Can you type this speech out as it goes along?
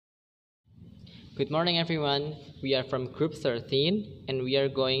Good morning, everyone. We are from Group 13, and we are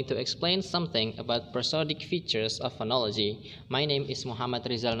going to explain something about prosodic features of phonology. My name is Muhamad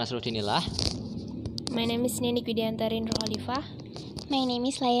Rizal Nashrudinillah. My name is Ninik Widyantari Nurkholifah. My name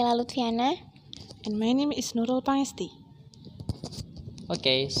is Laila Luthfiana. And my name is Nurul Pangesti.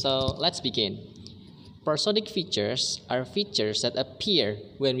 Okay, so let's begin. Prosodic features are features that appear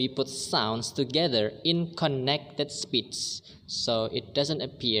when we put sounds together in connected speech, so it doesn't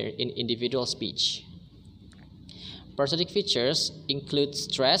appear in individual speech. Prosodic features include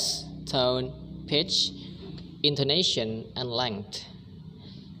stress, tone, pitch, intonation, and length.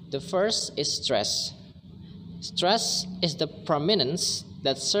 The first is stress. Stress is the prominence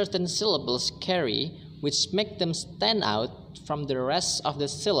that certain syllables carry which make them stand out from the rest of the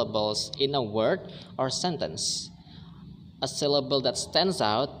syllables in a word or sentence. A syllable that stands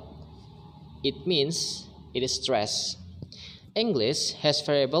out, it means it is stress. English has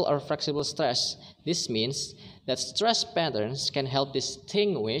variable or flexible stress. This means that stress patterns can help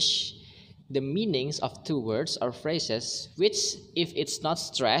distinguish the meanings of two words or phrases, which, if it's not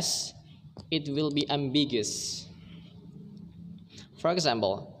stress, it will be ambiguous. For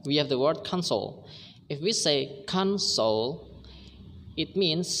example, we have the word console. If we say console, it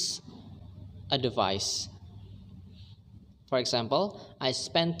means a device. For example, I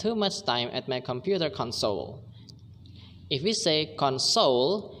spend too much time at my computer console. If we say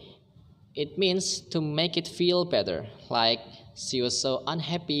console, it means to make it feel better, like she was so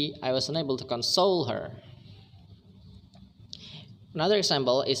unhappy I was unable to console her. Another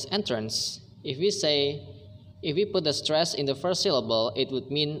example is entrance. If we put the stress in the first syllable, it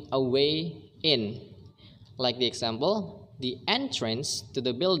would mean a way in. Like the example, the entrance to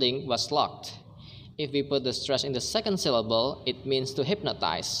the building was locked. If we put the stress in the second syllable, it means to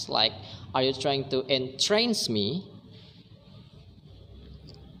hypnotize. Like, are you trying to entrance me?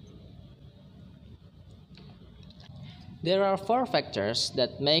 There are four factors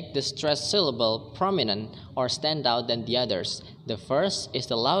that make the stressed syllable prominent or stand out than the others. The first is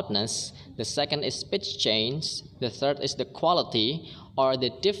the loudness, the second is pitch change, the third is the quality or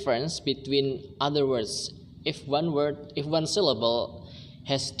the difference between other words. If one syllable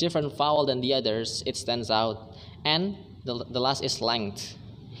has different vowel than the others, it stands out. And the last is length.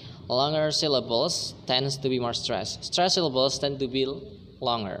 Longer syllables tends to be more stressed. Stressed syllables tend to be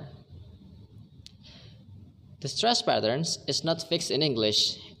longer. The stress patterns is not fixed in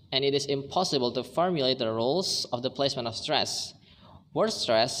English, and it is impossible to formulate the rules of the placement of stress. Word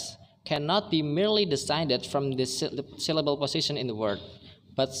stress cannot be merely decided from the syllable position in the word,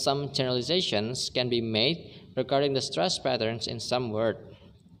 but some generalizations can be made regarding the stress patterns in some word.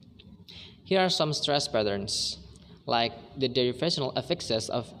 Here are some stress patterns, like the derivational affixes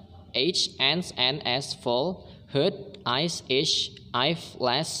of h, ans, and as, full, hood, ice, ish, if,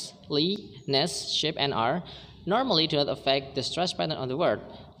 less, li, ness, ship, and are normally do not affect the stress pattern on the word,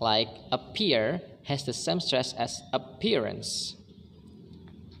 like appear has the same stress as appearance.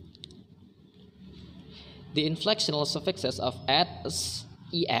 The inflectional suffixes of as,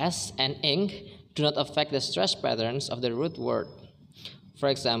 es, and ing do not affect the stress patterns of the root word. For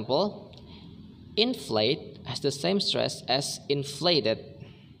example, inflate has the same stress as inflated.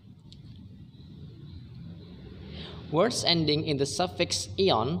 Words ending in the suffix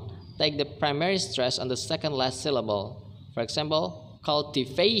ion take the primary stress on the second last syllable. For example,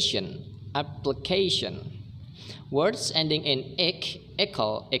 cultivation, application. Words ending in ik,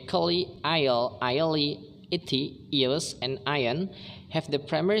 ekel, ekoli, iol, ioli, iti, ios, and ion have the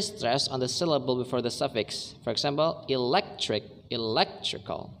primary stress on the syllable before the suffix. For example, electric,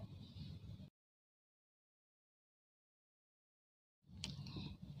 electrical.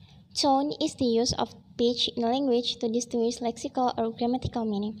 Tone is the use of pitch in a language to distinguish lexical or grammatical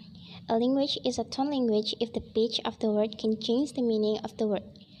meaning. A language is a tone language if the pitch of the word can change the meaning of the word.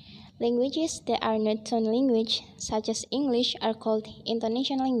 Languages that are not tone language, such as English, are called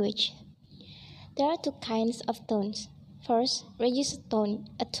intonation language. There are two kinds of tones. First, register tone,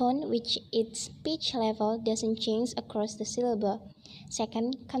 a tone which its pitch level doesn't change across the syllable.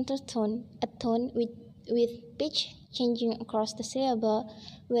 Second, contour tone, a tone with pitch changing across the syllable,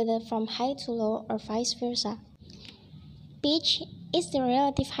 whether from high to low or vice versa. Pitch is the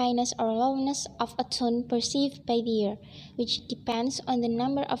relative highness or lowness of a tone perceived by the ear, which depends on the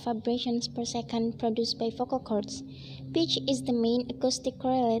number of vibrations per second produced by vocal cords. Pitch is the main acoustic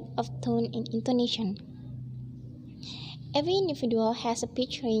correlate of tone in intonation. Every individual has a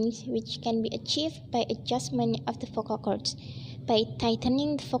pitch range which can be achieved by adjustment of the vocal cords. By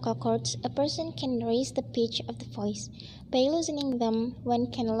tightening the vocal cords, a person can raise the pitch of the voice. By loosening them,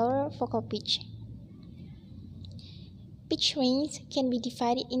 one can lower vocal pitch. Pitch range can be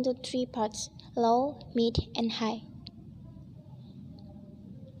divided into three parts: low, mid, and high.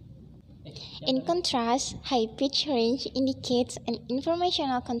 In contrast, high-pitch range indicates an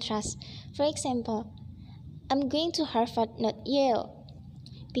informational contrast. For example, I'm going to Harvard, not Yale.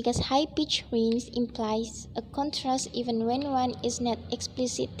 Because high-pitch range implies a contrast even when one is not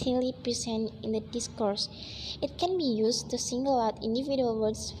explicitly present in the discourse. It can be used to single out individual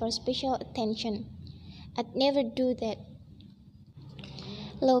words for special attention. I'd never do that.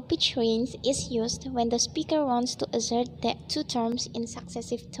 Low-pitch range is used when the speaker wants to assert that two terms in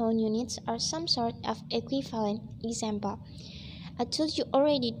successive tone units are some sort of equivalent. Example, I told you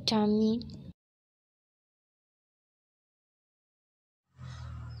already, dummy.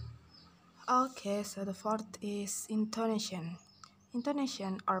 Okay, so the fourth is intonation.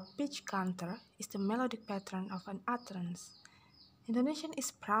 Intonation or pitch counter is the melodic pattern of an utterance. Intonation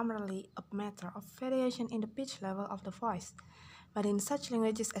is primarily a matter of variation in the pitch level of the voice, but in such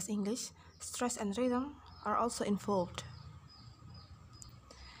languages as English, stress and rhythm are also involved.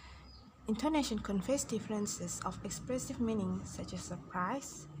 Intonation conveys differences of expressive meaning such as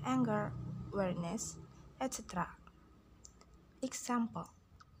surprise, anger, awareness, etc. Example.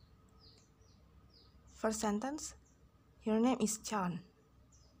 First sentence, your name is John.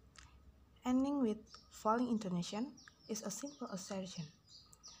 Ending with falling intonation is a simple assertion.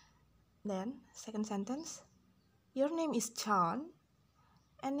 Then, second sentence, your name is John.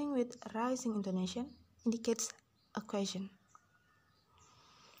 Ending with rising intonation indicates a question.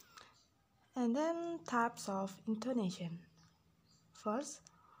 And then types of intonation. First,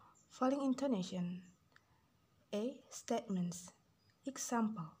 falling intonation. A. Statements.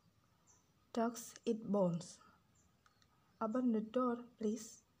 Example, dogs eat bones. Open the door,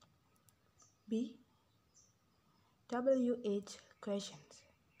 please. B. WH questions.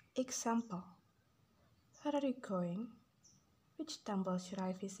 Example, where are you going? Which temple should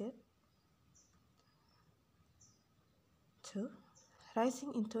I visit? 2.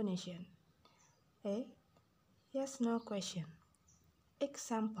 Rising intonation. A. Yes, no question.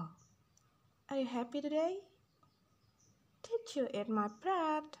 Example, are you happy today? Did you eat my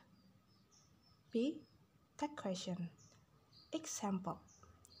bread? B. That question. Example,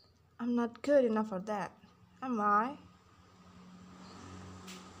 I'm not good enough for that, am I?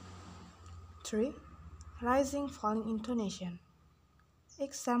 3. Rising falling intonation.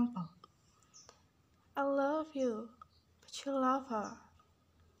 Example, I love you, but you love her.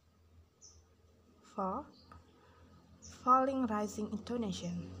 4. Falling rising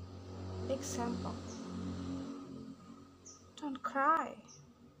intonation. Example, don't cry.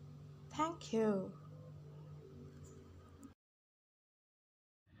 Thank you.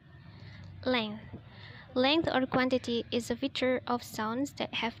 Length. Length or quantity is a feature of sounds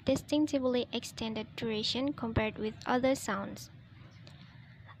that have distinctively extended duration compared with other sounds.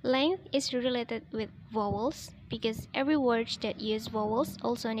 Length is related with vowels because every word that uses vowels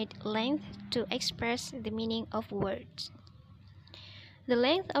also need length to express the meaning of words. The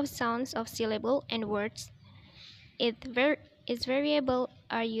length of sounds of syllable and words is variable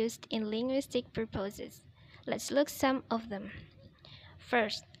are used in linguistic purposes. Let's look some of them.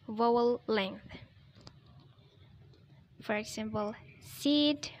 First, vowel length. For example,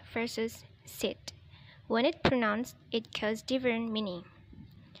 seed versus sit. When it pronounced, it causes different meaning.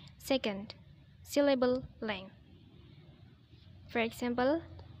 Second, syllable length. For example,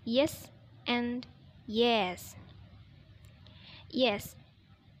 yes and yes. Yes,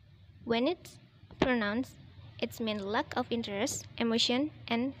 when it's pronounced, it means lack of interest, emotion,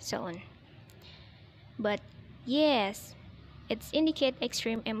 and so on. But yes, it indicates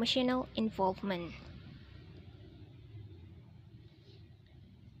extreme emotional involvement.